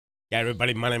Yeah,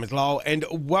 everybody, my name is Lowell, and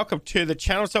welcome to the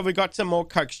channel. So we got some more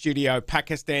Coke Studio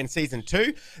Pakistan Season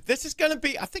 2. This is going to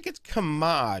be, I think it's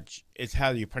Khamaaj is how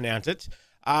you pronounce it,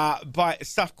 by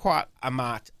Shafqat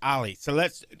Amanat Ali. So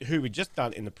let's, who we just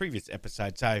done in the previous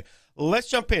episode. So let's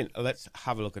jump in. Let's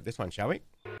have a look at this one, shall we?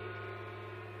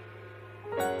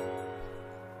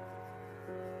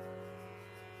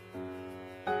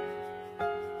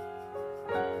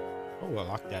 Oh, I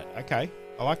like that. Okay,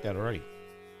 I like that already.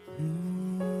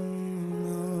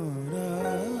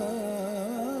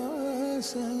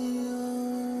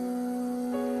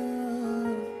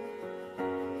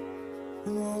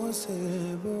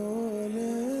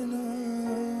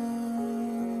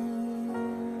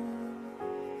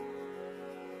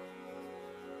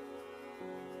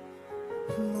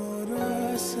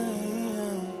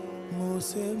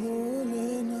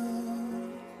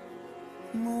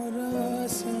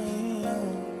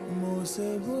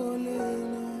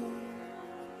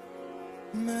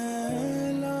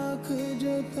 मैं लाख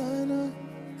जतन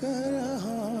कर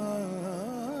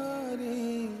हारी,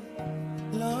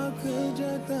 लाख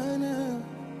जतन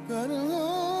कर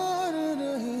हार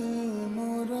रही,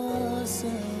 मोरा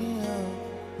सैया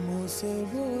मुँह से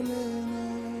बोले ना,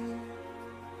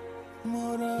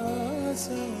 मोरा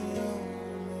सैया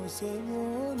मुँह से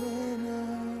बोले ना।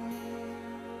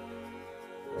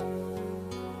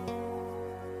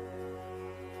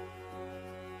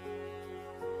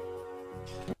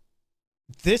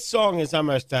 This song is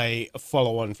almost a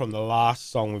follow-on from the last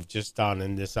song we've just done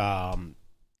in this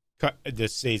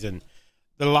this season.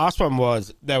 The last one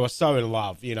was they were so in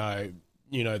love, you know,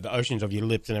 the oceans of your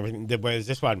lips and everything. Whereas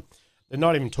this one, they're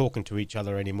not even talking to each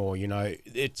other anymore. You know,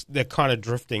 they're kind of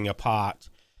drifting apart,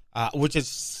 which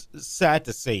is sad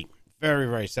to see. Very,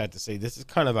 very sad to see. This is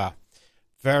kind of a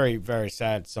very, very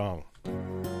sad song.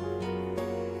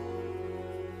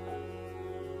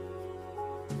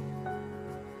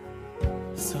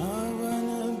 सावन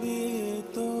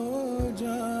भी तो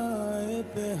जाए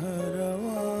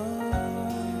पहरवा,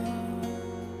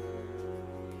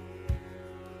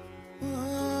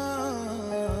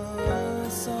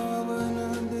 सावन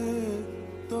भी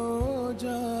तो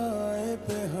जाए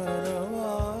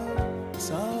पहरवा,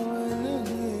 सावन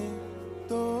भी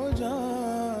तो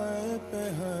जाए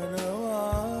पहरवा,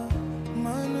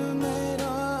 मन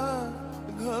मेरा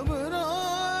घबरा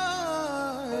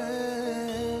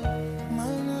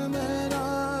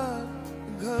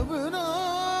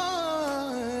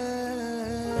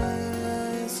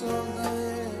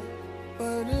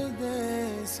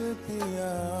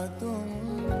पिया तुम,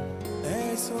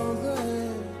 ऐसो गए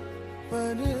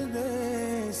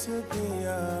परदेस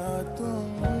पिया तुम,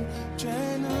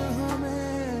 चैन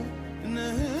हमें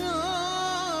नहीं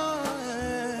आए,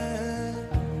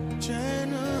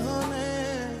 चैन हमें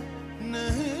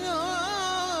नहीं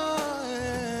आए,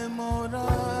 मोरा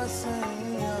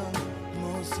सैया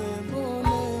मुँह से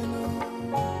बोले ना,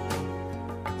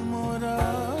 मोरा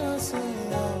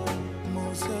सैया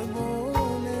मुँह से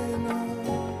बोले ना।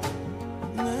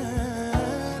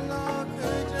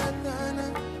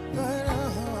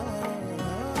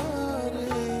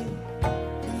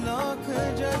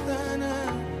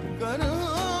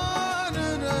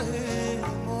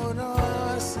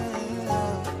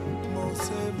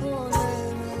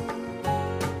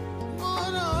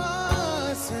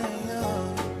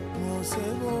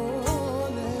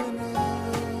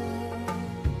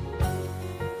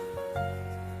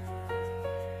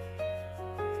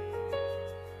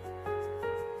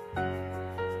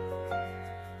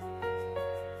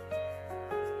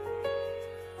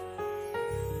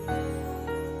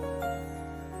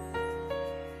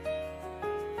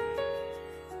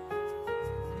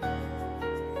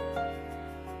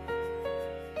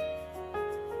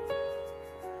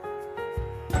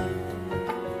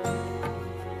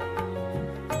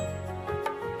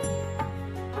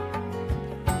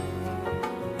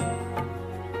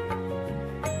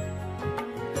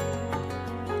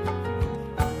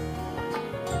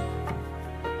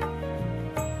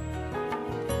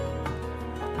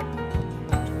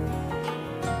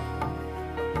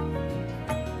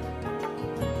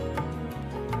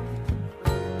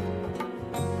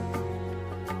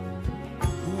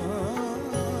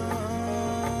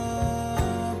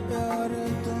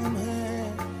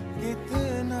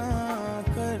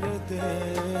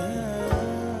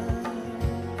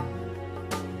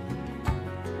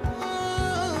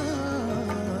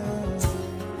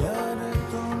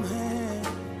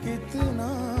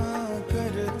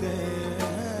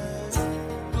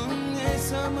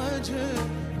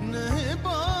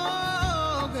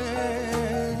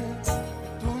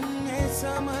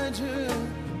 समझ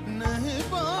नहीं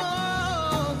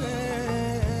पाओगे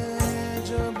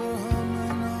जब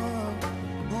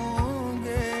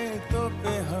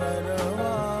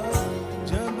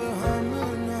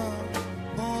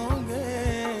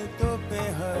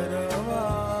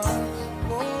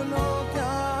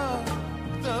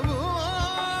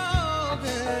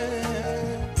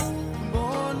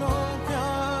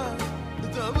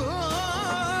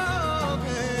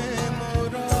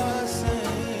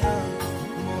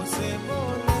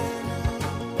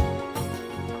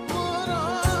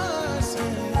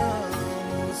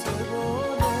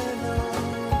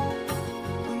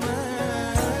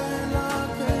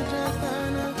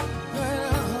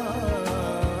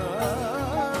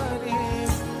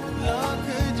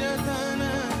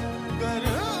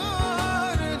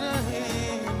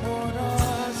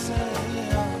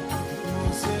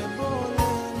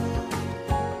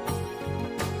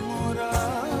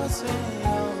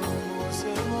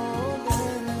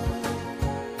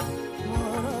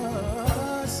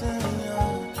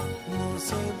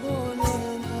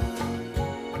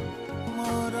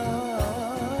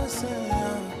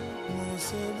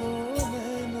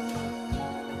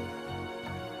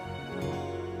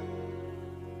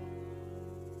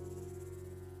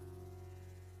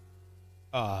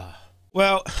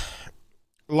Well,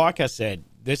 like I said,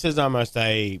 this is almost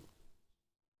a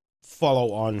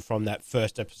follow on from that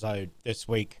first episode this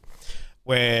week,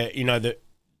 where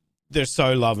they're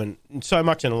so loving, so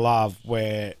much in love,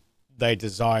 where they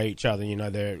desire each other.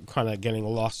 They're kind of getting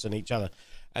lost in each other,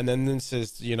 and then this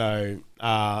is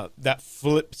that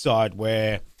flip side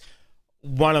where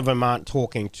one of them isn't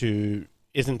talking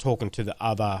to the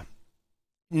other.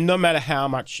 No matter how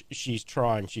much she's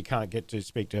trying, she can't get to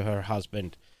speak to her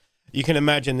husband. You can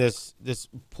imagine this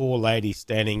poor lady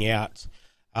standing out,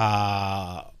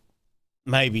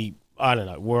 maybe, I don't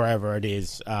know, wherever it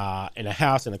is, in a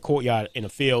house, in a courtyard, in a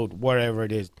field, wherever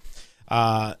it is,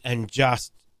 and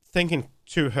just thinking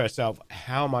to herself,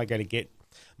 how am I going to get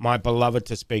my beloved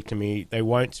to speak to me? They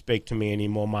won't speak to me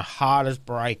anymore. My heart is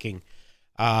breaking.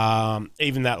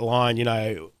 Even that line,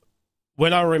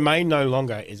 when I remain no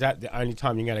longer, is that the only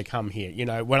time you're going to come here?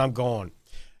 When I'm gone,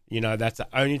 that's the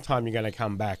only time you're going to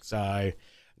come back. So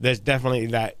there's definitely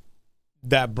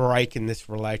that break in this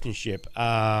relationship.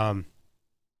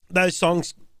 Those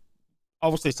songs,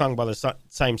 obviously sung by the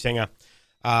same singer,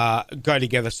 go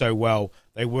together so well.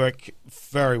 They work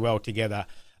very well together.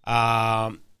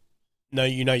 No,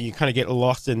 you kind of get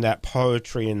lost in that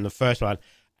poetry in the first one,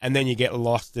 and then you get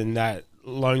lost in that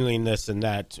loneliness and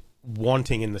that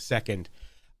wanting in the second.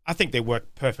 I think they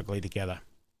work perfectly together.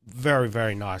 Very,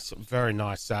 very nice. Very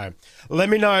nice. So let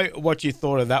me know what you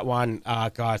thought of that one.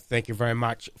 Guys, thank you very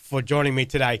much for joining me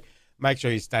today. Make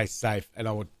sure you stay safe, and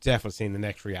I will definitely see you in the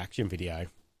next reaction video.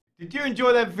 Did you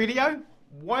enjoy that video?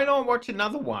 Why not watch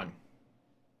another one?